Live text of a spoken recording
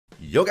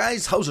Yo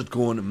guys, how's it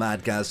going?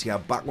 Mad Gaz here,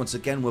 back once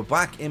again. We're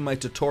back in my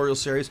tutorial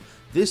series.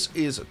 This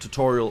is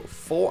tutorial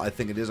 4, I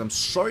think it is. I'm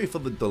sorry for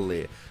the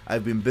delay.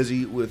 I've been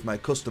busy with my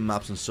custom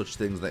maps and such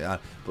things like that.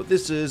 But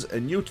this is a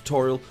new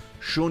tutorial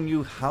showing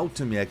you how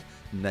to make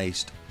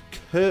nice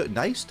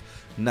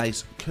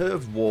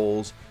curved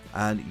walls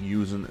and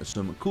using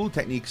some cool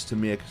techniques to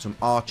make some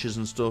arches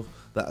and stuff.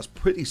 That is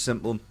pretty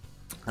simple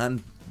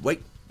and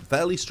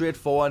fairly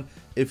straightforward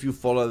if you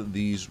follow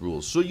these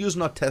rules. So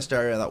using our test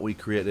area that we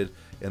created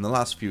in the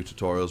last few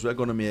tutorials, we're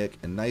going to make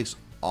a nice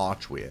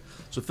archway.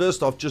 So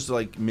first off, just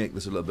to make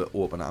this a little bit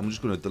open, I'm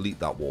just going to delete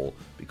that wall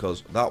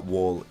because that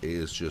wall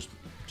is just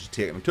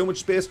taking up too much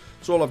space.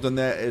 So all I've done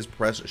there is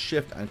press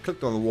shift and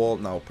clicked on the wall.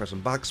 Now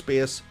pressing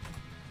backspace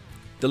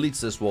deletes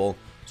this wall.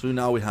 So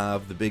now we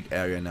have the big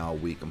area now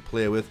we can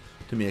play with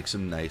to make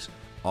some nice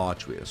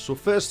archways. So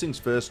first things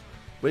first,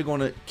 we're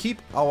going to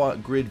keep our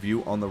grid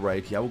view on the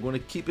right here. We're going to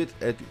keep it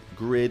at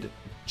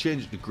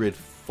change it to grid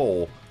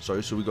 4.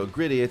 Sorry, so we got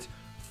grid 8,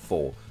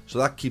 4. So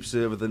that keeps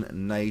everything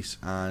nice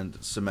and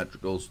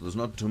symmetrical. So there's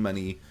not too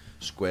many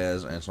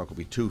squares and it's not going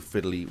to be too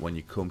fiddly when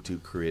you come to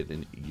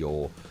creating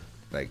your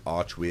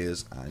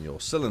archways and your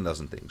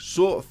cylinders and things.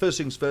 So first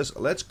things first,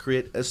 let's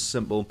create a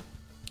simple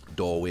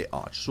doorway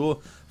arch.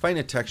 So find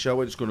a texture.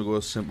 We're just going to go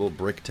a simple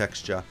brick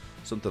texture,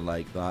 something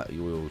like that.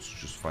 You will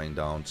just find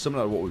down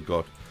similar to what we've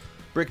got.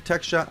 Brick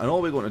texture, and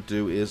all we're going to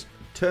do is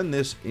turn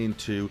this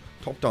into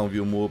top-down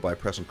view mode by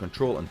pressing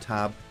Control and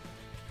Tab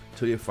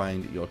till you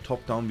find your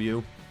top-down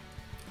view.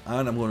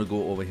 And I'm going to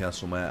go over here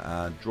somewhere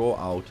and draw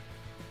out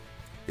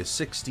a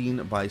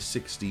 16 by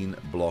 16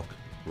 block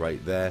right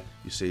there.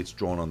 You see it's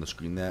drawn on the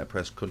screen there.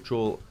 Press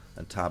Control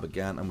and Tab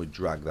again, and we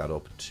drag that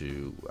up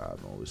to I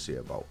don't know, we see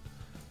about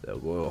there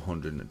we go,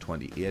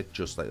 128,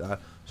 just like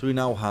that. So we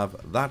now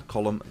have that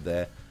column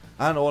there,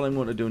 and all I'm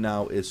going to do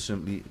now is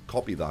simply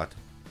copy that.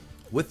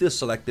 With this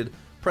selected,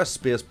 press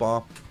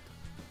spacebar,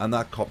 and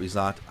that copies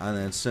that, and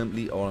then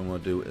simply all I'm going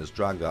to do is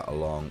drag that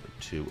along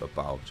to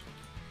about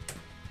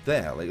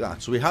there, like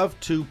that. So we have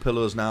two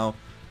pillars now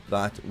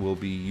that will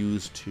be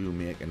used to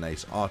make a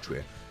nice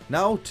archway.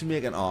 Now to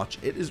make an arch,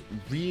 it is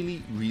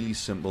really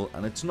simple,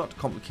 and it's not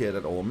complicated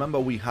at all. Remember,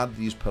 we had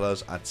these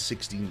pillars at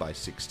 16 by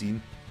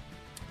 16.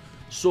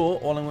 So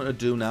all I'm going to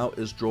do now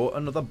is draw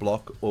another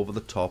block over the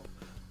top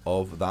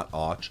of that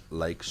arch,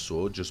 like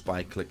so, just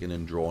by clicking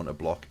and drawing a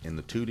block in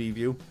the 2D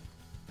view.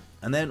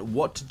 And then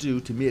what to do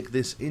to make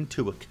this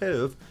into a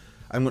curve,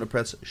 I'm going to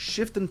press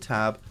shift and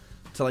tab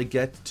till I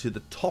get to the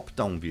top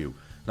down view.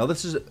 Now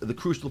this is the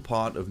crucial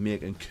part of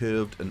making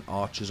curved and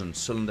arches and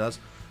cylinders.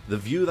 The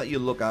view that you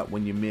look at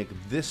when you make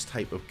this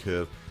type of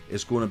curve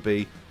is going to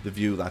be the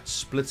view that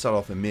splits that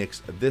off and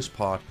makes this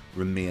part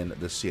remain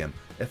the same.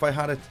 If I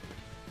had it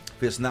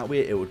facing that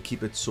way, it would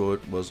keep it so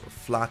it was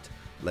flat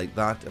like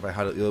that. If I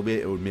had it the other way,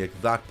 it would make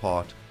that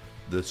part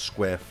the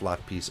square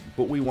flat piece,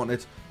 but we want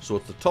it so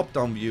the top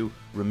down view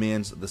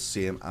remains the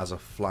same as a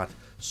flat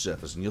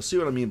surface, and you'll see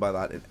what I mean by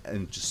that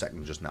in just a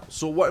second just now.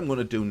 So what I'm going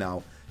to do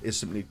now is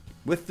simply,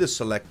 with this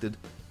selected,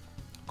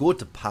 go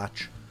to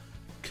patch,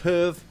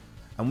 curve,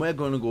 and we're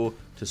going to go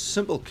to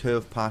simple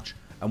curve patch,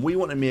 and we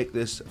want to make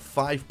this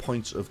 5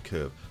 points of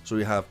curve. So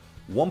we have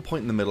 1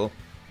 point in the middle,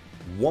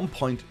 1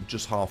 point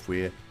just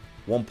halfway,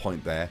 1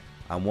 point there,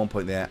 and 1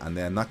 point there, and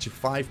then that's your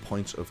 5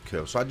 points of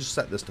curve. So I just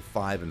set this to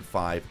 5 and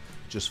 5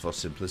 just for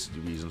simplicity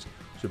reasons.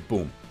 So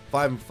boom,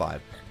 5 and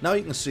 5. Now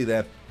you can see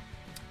there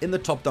in the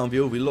top down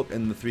view, if we look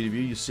in the 3D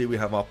view, you see we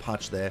have our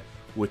patch there,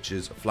 which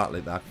is flat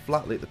like that.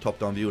 Flat like the top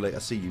down view, like I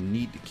say, you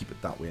need to keep it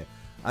that way.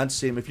 And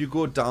same, if you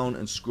go down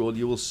and scroll,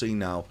 you will see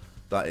now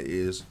that it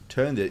is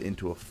turned it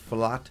into a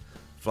flat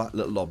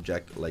little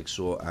object like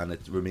so, and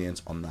it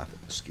remains on that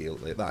scale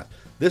like that.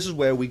 This is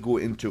where we go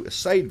into a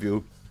side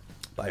view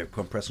by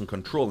pressing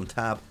Control and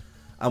Tab,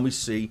 and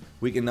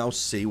we can now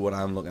see what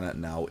I'm looking at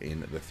now in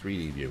the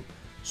 3D view.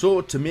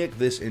 So to make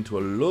this into a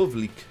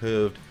lovely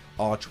curved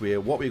archway,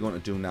 what we're going to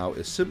do now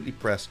is simply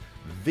press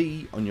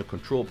V on your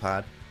control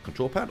pad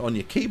on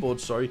your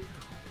keyboard, sorry,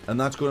 and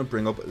that's going to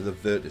bring up the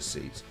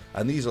vertices.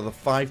 And these are the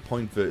 5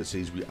 point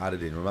vertices we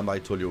added in. Remember, I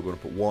told you we were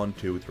going to put 1,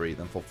 2, 3,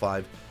 then for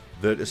 5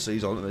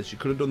 vertices on this. You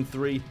could have done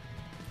 3,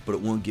 but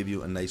it won't give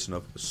you a nice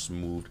enough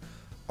smooth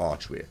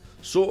archway.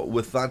 So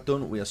with that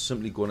done, we are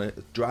simply going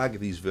to drag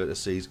these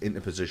vertices into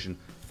position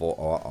for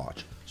our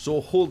arch. So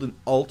holding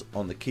Alt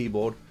on the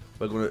keyboard,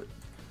 we're going to,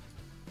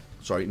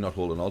 sorry, not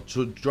holding Alt,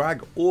 so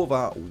drag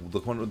over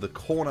the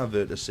corner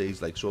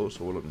vertices like so.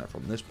 So we're looking at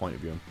from this point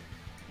of view,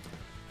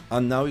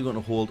 and now you're going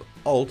to hold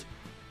Alt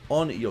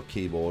on your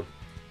keyboard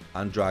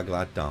and drag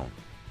that down.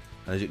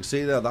 And as you can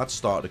see there, that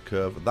started a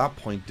curve. That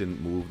point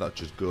didn't move, that's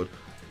just good.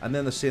 And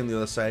then the same the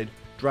other side,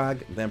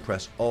 drag, then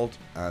press Alt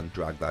and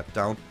drag that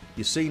down.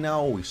 You see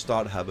now we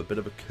start to have a bit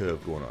of a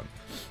curve going on.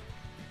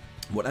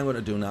 What I'm going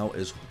to do now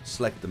is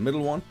select the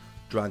middle one,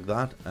 drag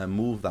that and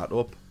move that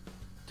up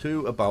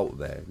to about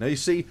there. Now you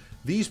see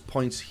these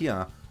points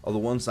here are the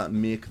ones that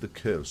make the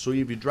curve. So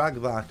if you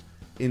drag that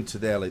into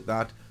there like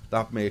that,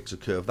 that makes a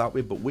curve that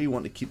way, but we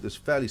want to keep this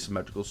fairly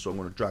symmetrical, so I'm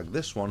going to drag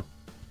this one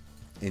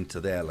into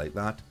there like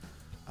that,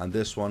 and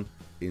this one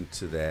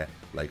into there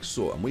like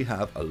so, and we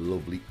have a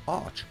lovely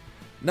arch.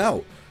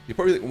 Now you're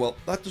probably thinking, well,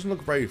 that doesn't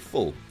look very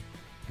full.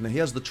 Now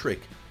here's the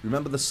trick.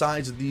 Remember the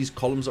size of these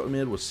columns that we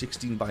made was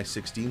 16 by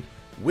 16.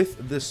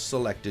 With this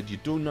selected, you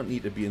do not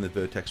need to be in the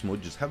vertex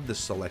mode, just have this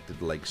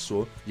selected like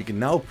so. You can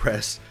now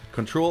press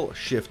Control,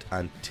 Shift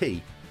and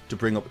T to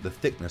bring up the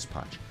thickness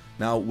patch.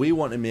 Now we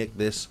want to make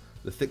this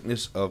the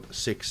thickness of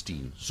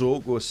 16. So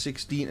go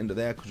 16 into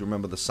there, because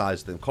remember the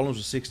size of the columns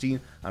was 16,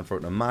 and for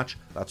it to match,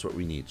 that's what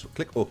we need. So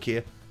click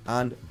OK,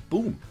 and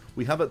boom,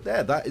 we have it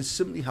there. That is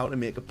simply how to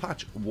make a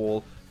patch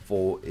wall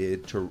for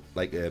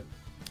an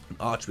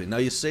archway. Now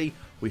you see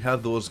we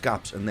have those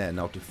gaps in there.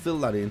 Now to fill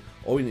that in,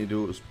 all you need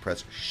to do is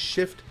press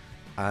Shift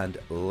and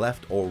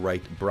left or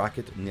right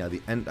bracket near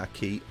the Enter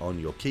key on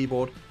your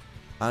keyboard,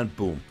 and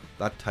boom,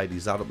 that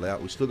tidies that up there.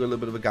 We still got a little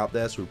bit of a gap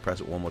there, so we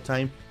press it one more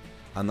time,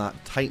 and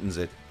that tightens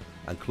it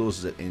and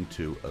closes it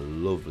into a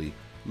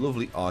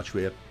lovely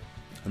archway.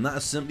 And that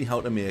is simply how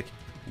to make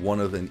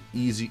one of the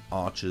easy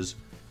arches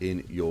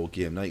in your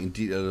game. Now you can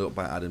detail it up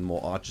by adding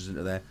more arches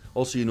into there.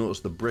 Also, you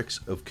notice the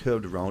bricks have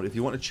curved around. If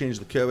you want to change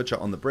the curvature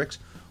on the bricks,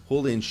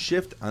 hold in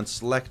Shift and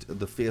select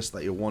the face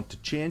that you want to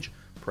change.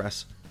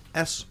 Press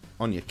S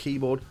on your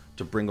keyboard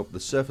to bring up the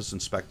surface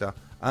inspector,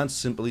 and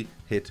simply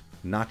hit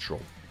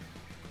natural.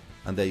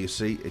 And there you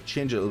see it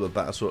changes a little bit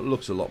better, so it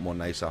looks a lot more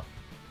nicer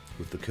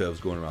with the curves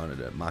going around and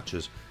it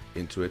matches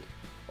into it.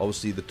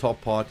 Obviously the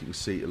top part, you can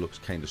see it looks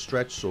kind of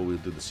stretched, so we'll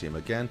do the same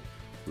again.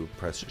 We'll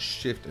press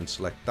Shift and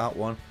select that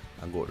one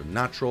and go to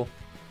natural.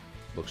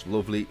 Looks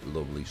lovely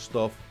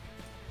stuff.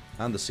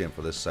 And the same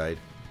for this side,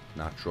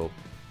 natural.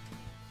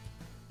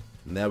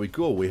 And there we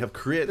go, we have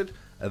created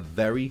a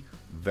very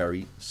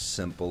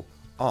simple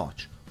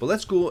arch. But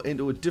let's go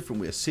into a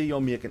different way. Say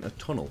you're making a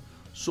tunnel,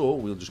 so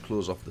we'll just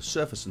close off the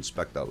surface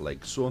inspector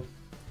like so.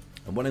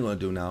 And what I'm going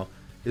to do now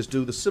is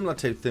do the similar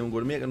type thing. I'm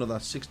going to make another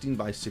 16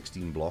 by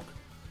 16 block,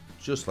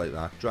 just like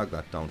that. Drag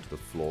that down to the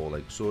floor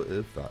like so,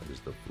 if that is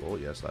the floor.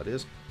 Yes, that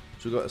is.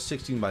 So we've got a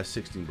 16 by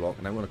 16 block,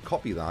 and I'm going to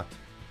copy that,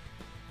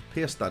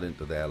 paste that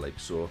into there like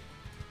so.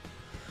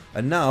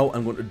 And now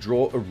I'm going to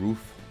draw a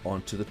roof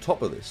onto the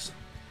top of this,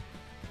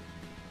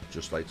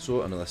 just like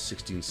so. Another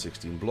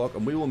 16 block,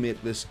 and we will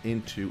make this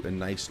into a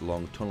nice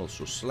long tunnel.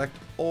 So select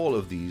all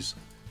of these,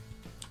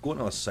 go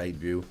into our side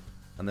view,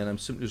 and then I'm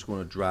simply just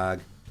going to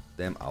drag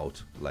them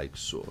out like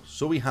so.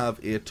 So we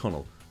have a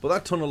tunnel, but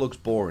that tunnel looks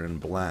boring and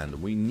bland,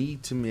 and we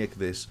need to make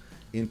this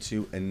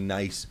into a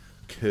nice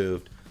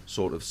curved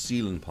sort of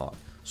ceiling part.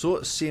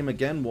 So same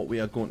again, what we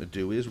are going to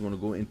do is we're going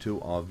to go into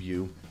our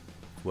view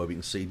where we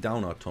can see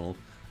down our tunnel,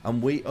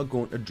 and we are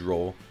going to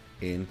draw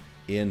in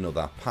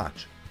another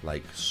patch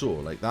like so,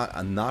 like that,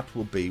 and that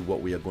will be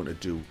what we are going to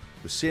do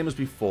the same as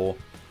before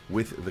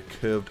with the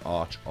curved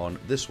arch on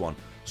this one.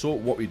 So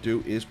what we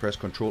do is press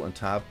Control and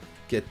Tab,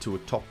 get to a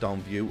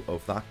top-down view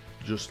of that,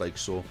 just like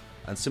so,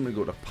 and simply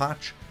go to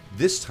patch.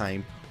 This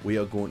time we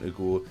are going to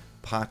go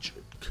patch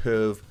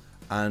curve,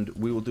 and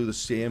we will do the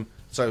same.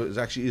 So it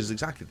actually is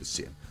exactly the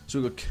same.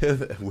 So we got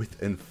curve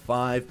width in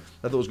 5.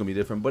 I thought it was going to be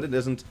different, but it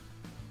isn't.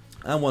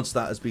 And once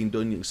that has been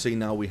done, you can see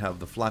now we have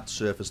the flat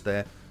surface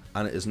there,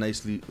 and it is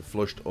nicely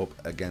flushed up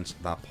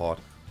against that part.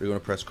 We're going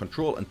to press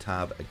Control and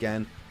Tab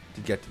again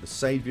to get to the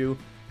side view,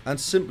 and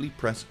simply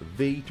press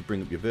V to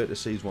bring up your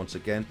vertices once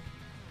again.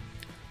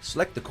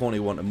 Select the corner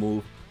you want to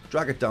move,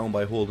 drag it down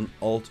by holding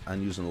Alt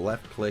and using the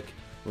left click.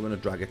 We're going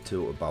to drag it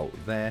to about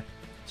there.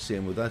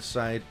 Same with that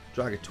side,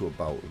 drag it to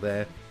about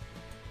there.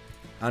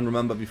 And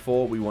remember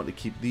before, we want to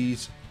keep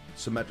these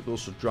symmetrical,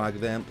 so drag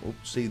them. Oh,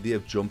 see, they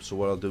have jumped, so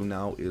what I'll do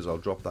now is I'll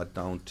drop that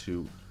down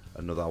to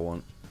another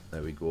one.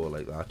 There we go,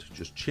 like that.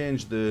 Just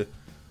change the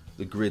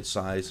grid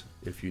size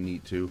if you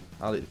need to.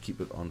 I like to keep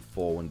it on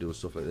 4 when doing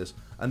stuff like this.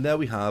 And there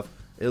we have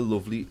a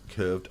lovely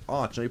curved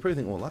arch. Now you're probably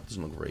thinking, well, that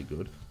doesn't look very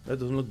good. That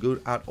doesn't look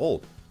good at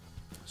all.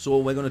 So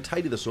we're going to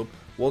tidy this up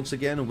once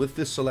again with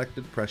this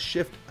selected. Press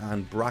Shift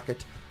and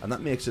bracket, and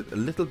that makes it a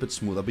little bit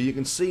smoother. But you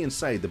can see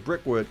inside the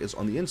brickwork is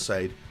on the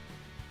inside,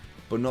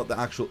 but not the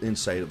actual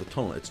inside of the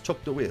tunnel. It's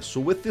tucked away. So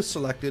with this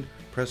selected,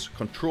 press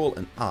Control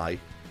and I,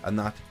 and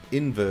that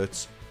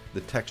inverts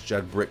the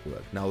textured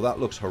brickwork. Now that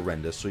looks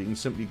horrendous, so you can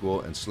simply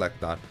go and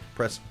select that,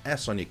 press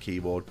S on your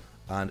keyboard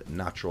and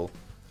natural,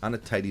 and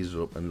it tidies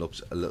it up and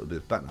looks a little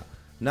bit better.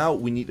 Now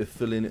we need to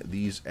fill in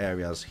these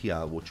areas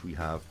here, which we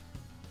have.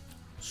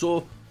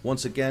 So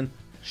once again,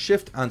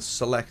 Shift and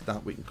select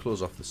that. We can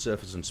close off the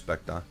surface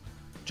inspector,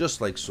 just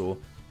like so.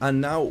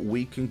 And now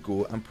we can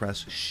go and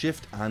press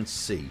Shift and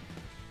C.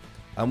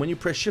 And when you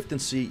press Shift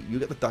and C, you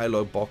get the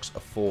dialog box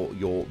for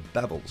your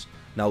bevels.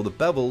 Now the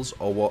bevels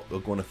are what are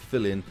going to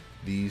fill in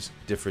these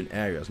different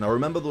areas. Now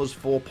remember those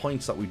 4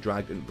 points that we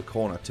dragged into the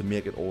corner to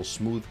make it all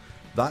smooth?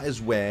 That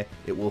is where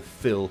it will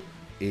fill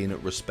in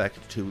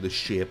respect to the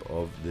shape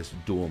of this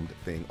domed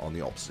thing on the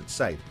opposite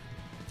side.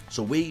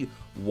 So we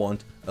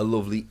want a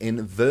lovely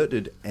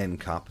inverted end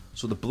cap.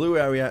 So the blue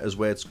area is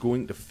where it's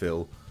going to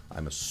fill.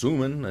 I'm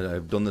assuming,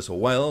 I've done this a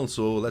while,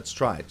 so let's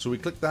try it. So we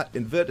click that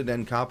inverted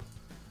end cap,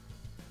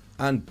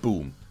 and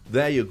boom,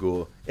 there you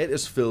go. It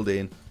is filled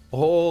in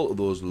all of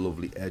those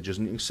lovely edges,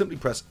 and you can simply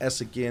press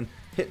S again,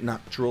 hit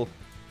natural,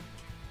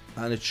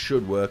 and it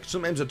should work.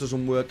 Sometimes it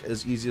doesn't work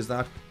as easy as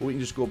that, but we can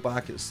just go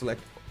back and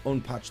select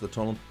unpatch the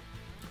tunnel.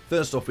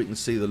 First off, we can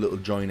see the little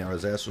join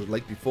areas there, so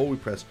like before, we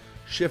press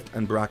shift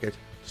and bracket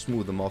to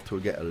smooth them off till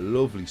we get a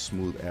lovely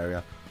smooth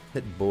area.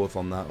 Hit both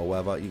on that or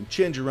whatever. You can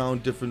change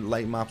around different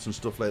light maps and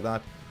stuff like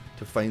that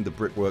to find the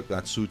brickwork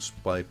that suits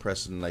by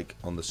pressing like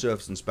on the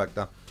surface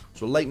inspector.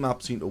 So light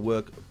maps seem to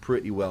work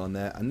pretty well in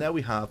there, and there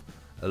we have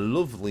a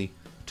lovely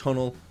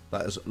tunnel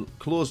that is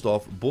closed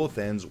off both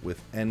ends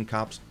with end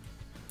caps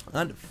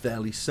and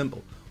fairly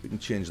simple. We can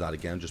change that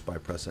again just by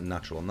pressing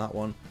natural on that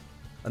one,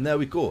 and there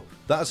we go.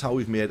 That's how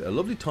we've made a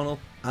lovely tunnel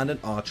and an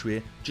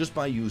archway just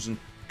by using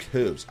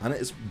curves, and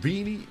it is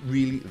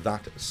really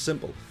that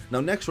simple. Now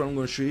next what I'm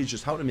going to show you is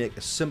just how to make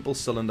a simple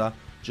cylinder,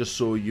 just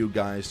so you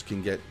guys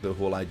can get the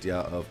whole idea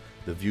of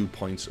the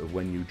viewpoints of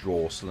when you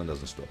draw cylinders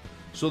and stuff.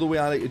 So the way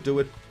I like to do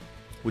it,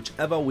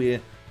 whichever way,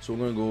 so I'm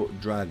going to go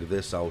drag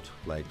this out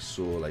like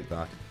so, like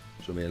that.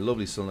 So I made a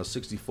lovely cylinder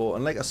 64,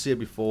 and like I said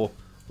before,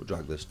 we'll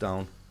drag this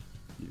down.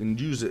 You can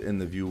use it in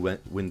the view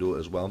window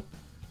as well.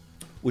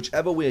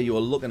 Whichever way you're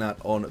looking at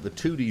on the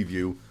 2D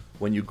view,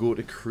 when you go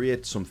to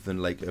create something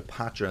like a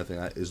patch or anything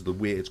like that, is the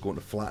way it's going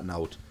to flatten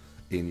out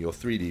in your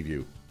 3D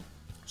view.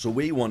 So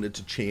we wanted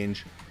to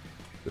change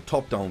the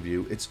top-down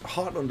view. It's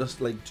hard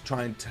to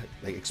try and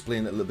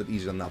explain it a little bit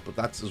easier than that, but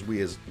that's as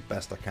way as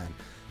best I can.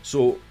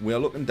 So we are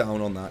looking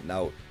down on that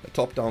now. The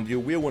top-down view,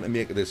 we want to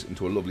make this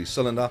into a lovely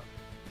cylinder.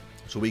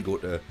 So we go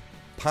to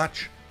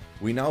patch.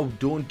 We now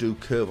don't do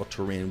curve or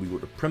terrain. We go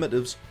to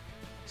primitives,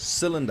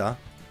 cylinder,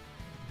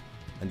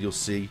 and you'll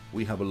see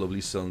we have a lovely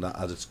cylinder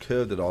as it's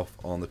curved it off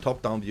on the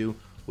top-down view,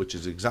 which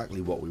is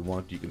exactly what we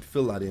want. You can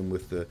fill that in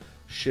with the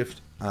shift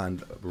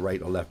and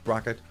right or left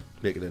bracket,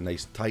 make it a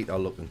nice tighter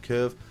looking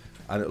curve,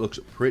 and it looks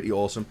pretty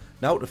awesome.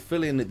 Now to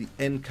fill in the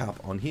end cap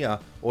on here,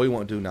 all you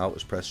want to do now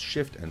is press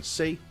shift and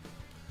C,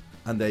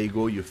 and there you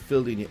go, you've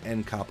filled in your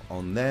end cap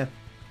on there,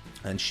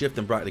 and shift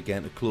and bracket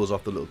again to close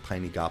off the little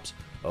tiny gaps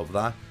of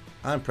that,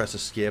 and press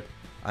escape,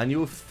 and you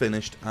have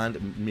finished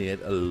and made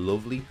a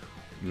lovely,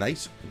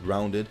 nice,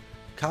 rounded,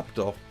 capped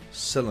off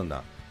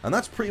cylinder. And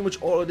that's pretty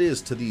much all it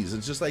is to these.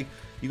 It's just like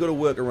you got to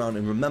work around,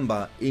 and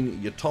remember,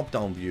 in your top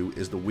down view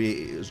is the way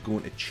it is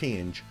going to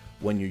change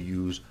when you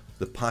use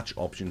the patch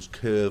options,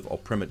 curve or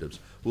primitives.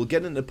 We'll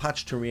get into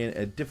patch terrain at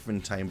a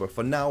different time, but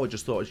for now I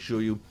just thought I'd show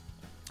you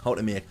how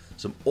to make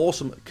some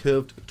awesome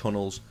curved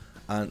tunnels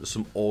and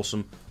some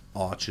awesome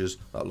arches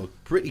that look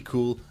pretty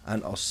cool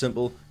and are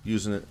simple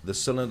using the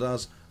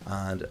cylinders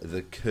and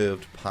the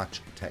curved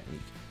patch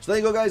technique. So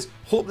there you go, guys.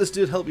 Hope this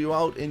did help you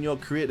out in your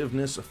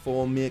creativeness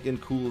for making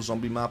cool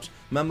zombie maps.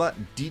 Remember,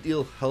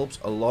 detail helps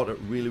a lot. It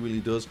really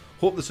does.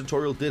 Hope this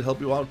tutorial did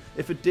help you out.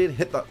 If it did,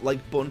 hit that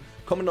like button.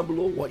 Comment down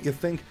below what you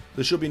think.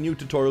 There should be a new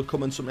tutorial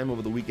coming sometime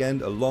over the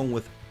weekend, along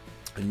with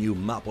a new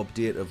map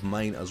update of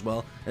mine as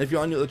well. And if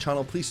you're new to the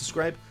channel, please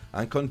subscribe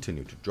and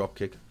continue to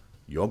dropkick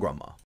your grandma.